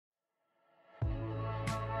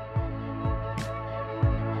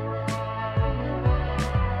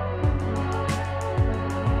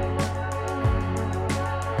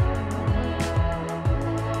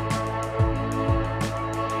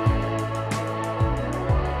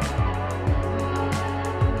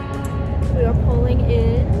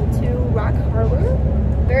Rock Harbor.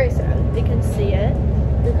 Very sad. They can see it.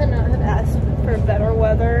 We could not have asked for better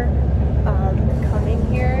weather coming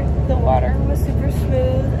here. The water was super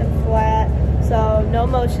smooth and flat, so no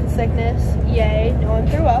motion sickness. Yay. No one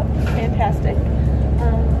threw up. Fantastic.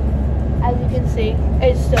 As you can see,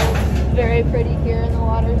 it's still very pretty here and the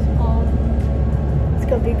water's calm. It's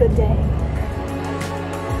gonna be a good day.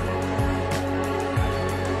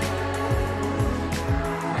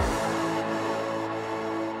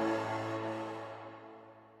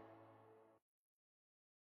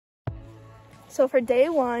 So for day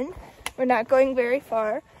one, we're not going very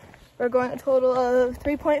far. We're going a total of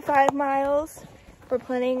 3.5 miles. We're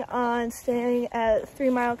planning on staying at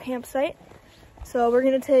Threemile campsite. So we're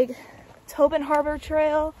gonna take Tobin Harbor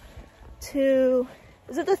Trail to,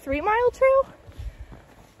 is it the Threemile Trail?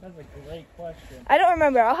 That's a great question. I don't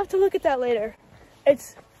remember, I'll have to look at that later.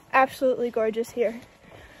 It's absolutely gorgeous here.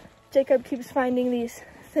 Jacob keeps finding these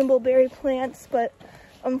thimbleberry plants, but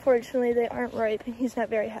unfortunately they aren't ripe and he's not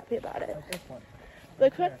very happy about it. Like this one.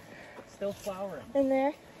 Look what? Still flowering. In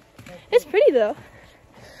there. It's pretty though.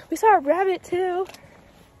 We saw a rabbit too.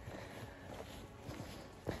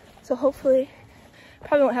 So hopefully,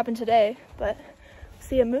 probably won't happen today, but we'll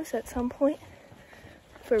see a moose at some point.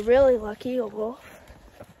 If we're really lucky, a wolf.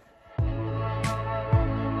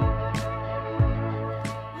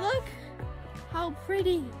 Look how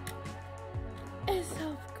pretty. It's so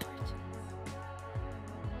gorgeous.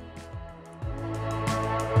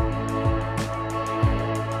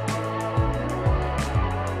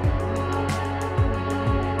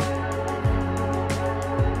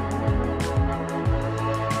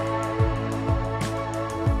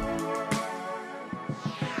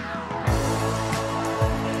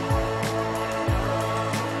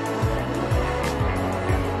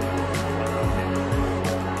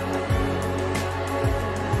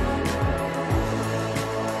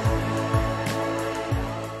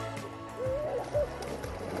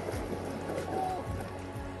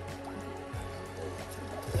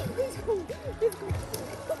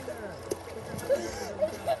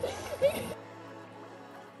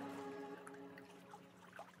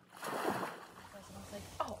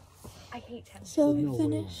 So we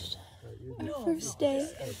finished our first day,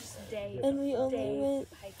 and we only went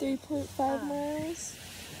 3.5 miles.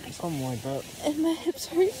 Something like that. And my hips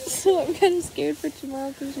hurt, so I'm kind of scared for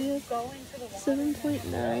tomorrow because we have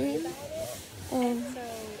 7.9.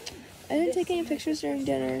 I didn't take any pictures during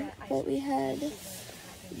dinner, but we had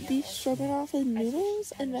beef stroganoff with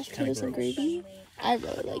noodles and mashed potatoes and gravy. I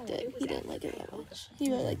really liked it. He didn't like it that much. He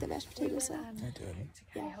really liked the mashed potatoes though. I did.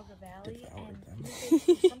 Yeah. Devoured them.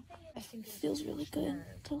 It feels really good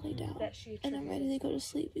to lay down, and I'm ready to go to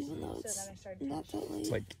sleep even though it's not that late.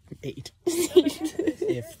 It's like 8.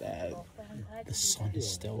 If that. The sun is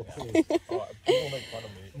still out.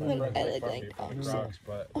 But I look like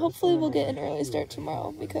hopefully we'll get an early start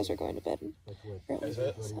tomorrow because we're going to bed early,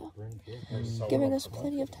 so giving us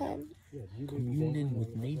plenty of time. Communion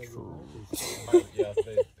with nature. Yeah,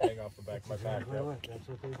 they hang off the back of my back.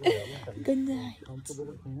 Good night.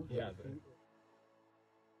 Yeah.